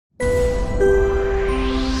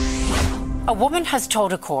A woman has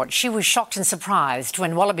told a court she was shocked and surprised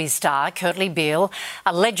when Wallabies star Kurtley Beale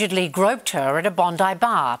allegedly groped her at a Bondi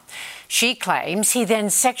bar. She claims he then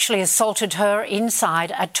sexually assaulted her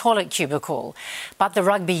inside a toilet cubicle. But the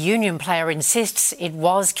rugby union player insists it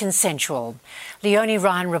was consensual. Leonie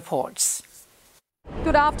Ryan reports.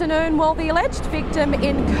 Good afternoon. Well, the alleged victim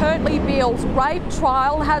in Kurtley Beale's rape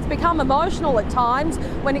trial has become emotional at times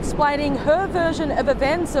when explaining her version of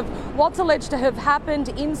events of what's alleged to have happened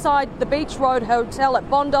inside the Beach Road Hotel at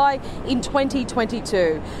Bondi in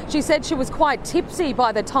 2022. She said she was quite tipsy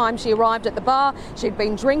by the time she arrived at the bar. She'd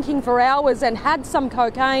been drinking for hours and had some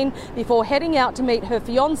cocaine before heading out to meet her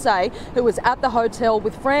fiancé, who was at the hotel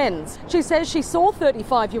with friends. She says she saw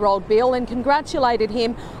 35-year-old Beale and congratulated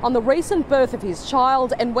him on the recent birth of his child,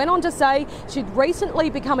 and went on to say she'd recently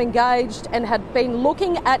become engaged and had been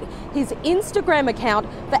looking at his Instagram account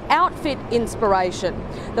for outfit inspiration.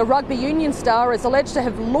 The rugby union star is alleged to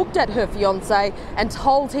have looked at her fiancé and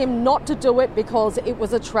told him not to do it because it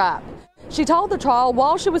was a trap. She told the trial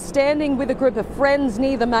while she was standing with a group of friends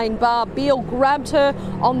near the main bar, Beale grabbed her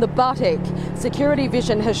on the buttock. Security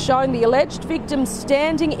vision has shown the alleged victim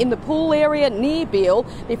standing in the pool area near Beale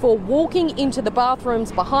before walking into the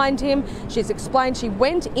bathrooms behind him. She's explained she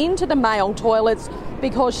went into the male toilets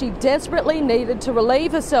because she desperately needed to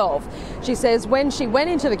relieve herself. She says when she went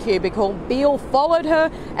into the cubicle, Beale followed her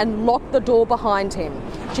and locked the door behind him.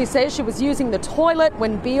 She says she was using the toilet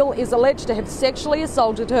when Beale is alleged to have sexually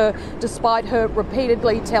assaulted her, despite her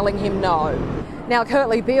repeatedly telling him no. Now,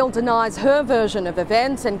 Kurtley Beale denies her version of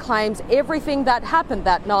events and claims everything that happened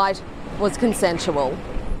that night was consensual.